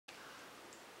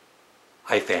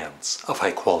Hi fans of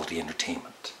high quality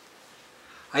entertainment.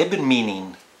 I've been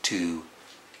meaning to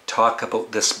talk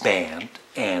about this band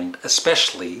and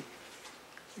especially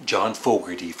John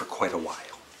Fogerty for quite a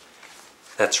while.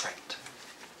 That's right.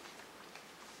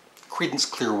 Creedence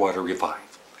Clearwater Revival.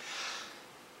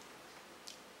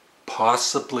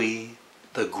 Possibly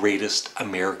the greatest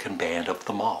American band of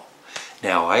them all.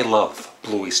 Now I love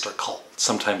Blue Oyster Cult.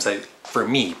 Sometimes for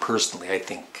me personally, I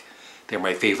think they're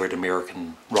my favorite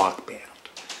American rock band.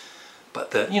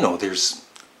 But there's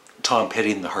Tom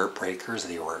Petty and the Heartbreakers.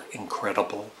 They were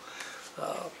incredible.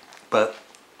 But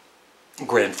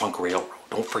Grand Funk Railroad,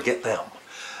 don't forget them.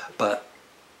 But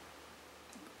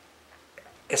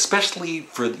especially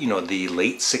for the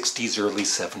late 60s, early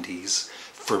 70s,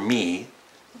 for me,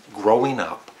 growing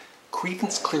up,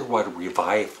 Creedence Clearwater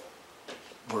Revival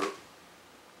were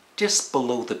just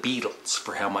below the Beatles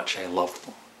for how much I loved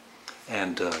them.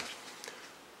 And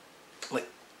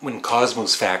when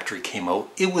Cosmo's Factory came out,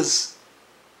 it was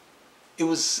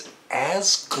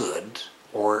as good,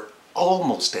 or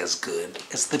almost as good,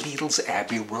 as the Beatles'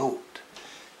 Abbey Road.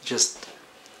 Just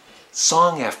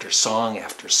song after song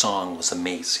after song was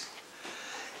amazing.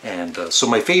 And so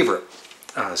my favorite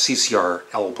CCR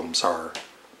albums are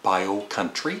Bio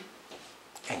Country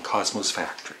and Cosmo's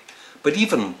Factory. But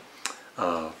even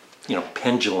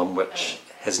Pendulum, which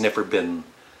has never been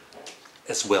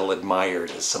as well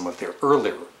admired as some of their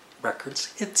earlier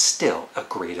records, it's still a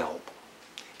great album.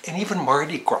 And even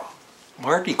Mardi Gras.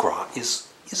 Mardi Gras is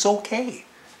okay.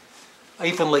 I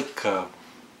even like the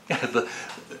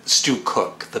Stu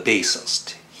Cook, the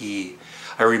bassist.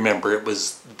 I remember it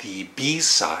was the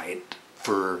B-side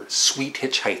for Sweet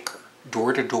Hitchhiker,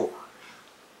 Door to Door.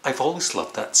 I've always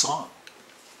loved that song.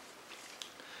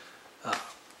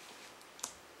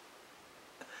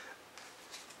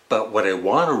 But what I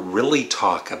want to really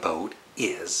talk about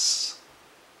is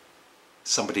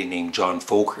somebody named John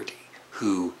Fogerty,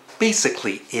 who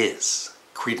basically is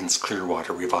Creedence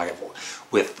Clearwater Revival,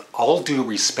 with all due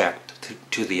respect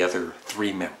to the other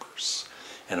three members.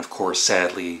 And of course,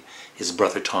 sadly, his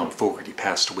brother Tom Fogerty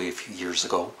passed away a few years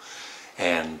ago.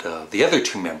 And the other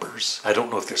two members, I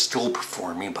don't know if they're still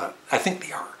performing, but I think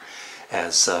they are,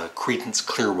 as Creedence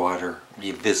Clearwater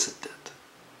Revisited.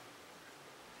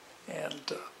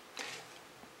 And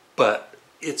but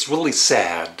it's really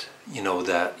sad,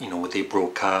 that they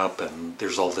broke up and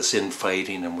there's all this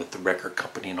infighting and with the record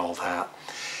company and all that.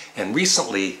 And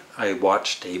recently I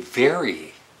watched if you're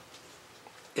a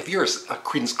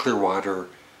Creedence Clearwater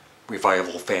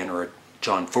Revival fan or a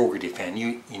John Fogerty fan,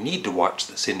 you need to watch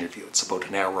this interview. It's about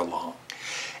an hour long.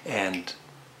 And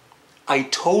I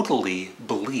totally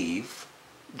believe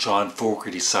John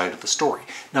Fogerty's side of the story.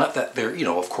 Not that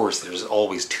of course there's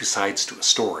always two sides to a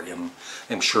story, and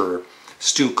I'm sure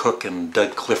Stu Cook and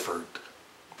Doug Clifford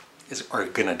are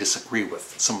going to disagree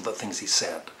with some of the things he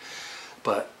said.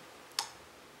 But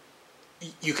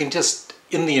you can just,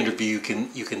 in the interview,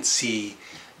 you can see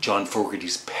John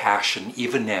Fogerty's passion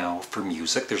even now for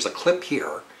music. There's a clip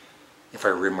here, if I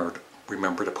remember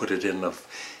to put it in, of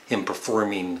him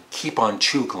performing Keep On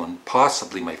Chooglin',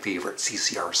 possibly my favorite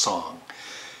CCR song.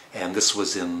 And this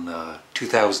was in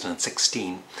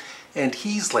 2016. And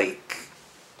he's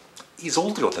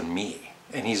older than me.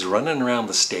 And he's running around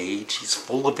the stage. He's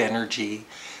full of energy.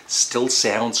 Still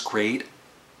sounds great.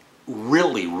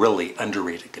 Really, really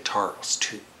underrated guitarist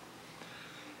too.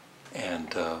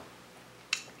 And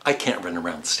I can't run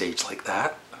around the stage like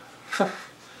that.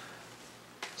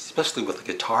 Especially with a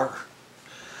guitar.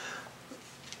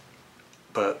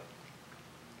 But,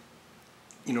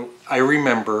 I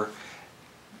remember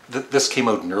this came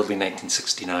out in early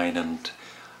 1969, and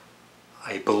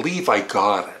I believe I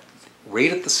got it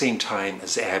right at the same time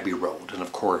as Abbey Road. And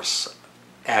of course,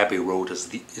 Abbey Road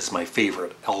is my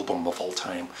favorite album of all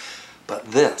time. But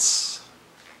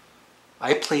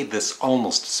I played this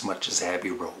almost as much as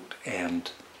Abbey Road.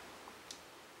 And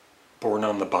Born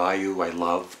on the Bayou I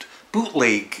loved.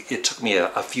 Bootleg, it took me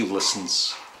a few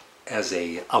listens as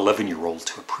a 11-year-old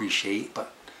to appreciate,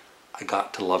 but I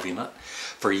got to loving it.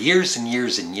 For years and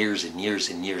years and years and years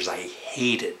and years, I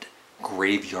hated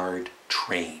Graveyard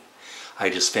Train. I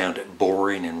just found it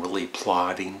boring and really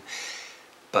plodding.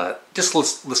 But just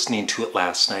listening to it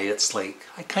last night, it's like,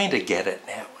 I kind of get it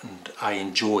now, and I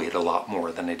enjoy it a lot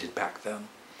more than I did back then.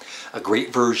 A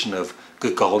great version of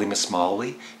Good Golly Miss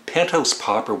Molly, Penthouse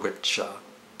Popper, which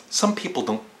some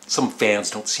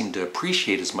fans don't seem to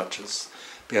appreciate as much as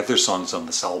the other songs on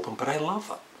this album, but I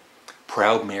love it.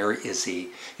 Proud Mary is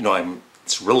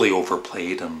it's really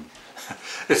overplayed, and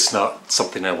it's not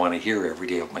something I want to hear every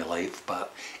day of my life,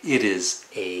 but it is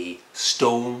a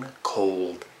stone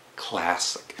cold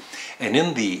classic. And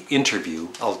in the interview,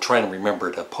 I'll try and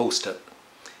remember to post it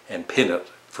and pin it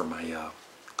for my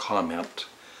comment.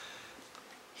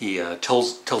 He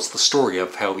tells the story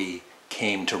of how he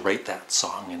came to write that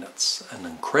song, and it's an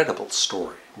incredible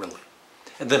story, really.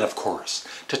 And then, of course,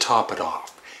 to top it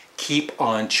off, Keep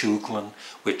On Chooglin',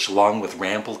 which along with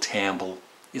Ramble Tamble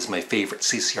is my favorite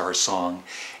CCR song,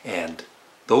 and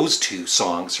those two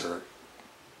songs are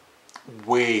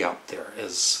way up there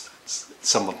as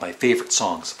some of my favorite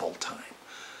songs of all time.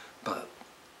 But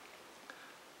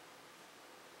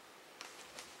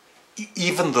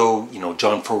even though, you know,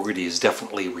 John Fogerty is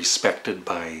definitely respected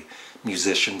by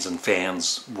musicians and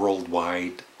fans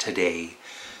worldwide today,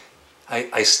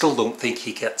 I still don't think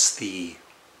he gets the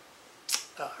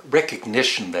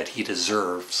recognition that he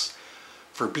deserves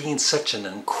for being such an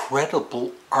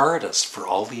incredible artist for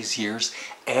all these years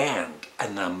and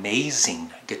an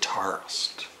amazing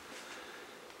guitarist.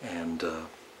 And,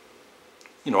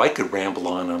 you know, I could ramble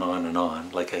on and on and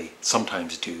on, like I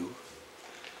sometimes do,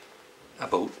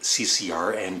 about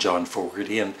CCR and John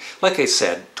Fogerty. And like I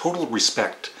said, total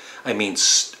respect. I mean,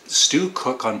 Stu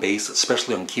Cook on bass,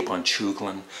 especially on Keep On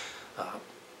Chooglin',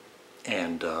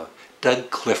 and Doug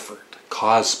Clifford,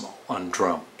 Cosmo, on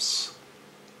drums.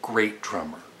 Great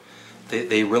drummer.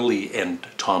 They really, and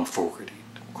Tom Fogerty,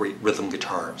 great rhythm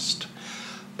guitarist.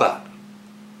 But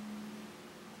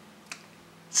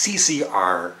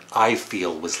CCR, I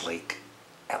feel, was like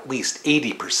at least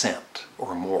 80%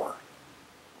 or more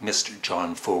Mr.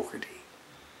 John Fogerty.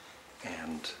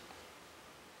 And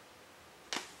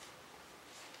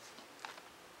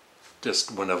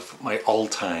just one of my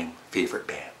all-time favorite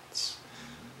bands.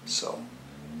 So,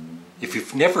 if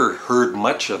you've never heard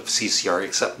much of CCR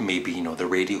except maybe, you know, the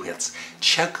radio hits,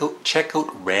 check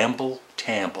out Ramble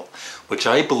Tamble, which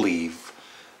I believe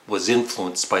was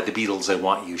influenced by the Beatles' I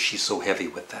Want You, She's So Heavy,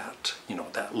 with that, you know,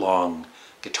 that long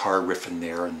guitar riff in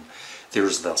there, and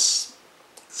there's this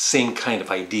same kind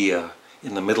of idea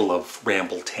in the middle of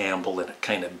Ramble Tamble, and it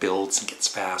kind of builds and gets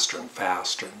faster and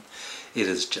faster, and it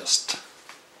is just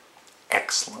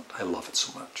excellent. I love it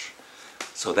so much.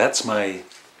 So that's my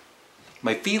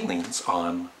feelings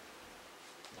on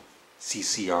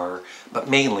CCR, but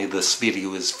mainly this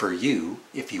video is for you,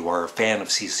 if you are a fan of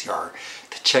CCR,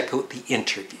 to check out the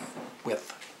interview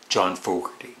with John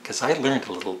Fogerty, because I learned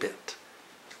a little bit.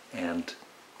 And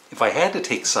if I had to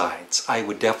take sides, I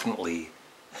would definitely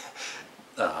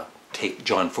take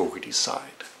John Fogerty's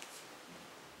side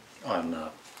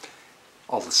on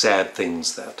all the sad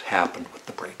things that happened with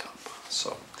the breakup.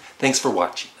 So, thanks for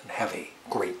watching, and have a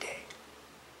great day.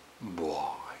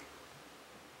 Bye.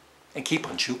 And keep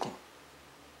on chooglin'.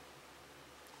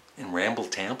 And ramble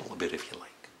tamble a bit if you like.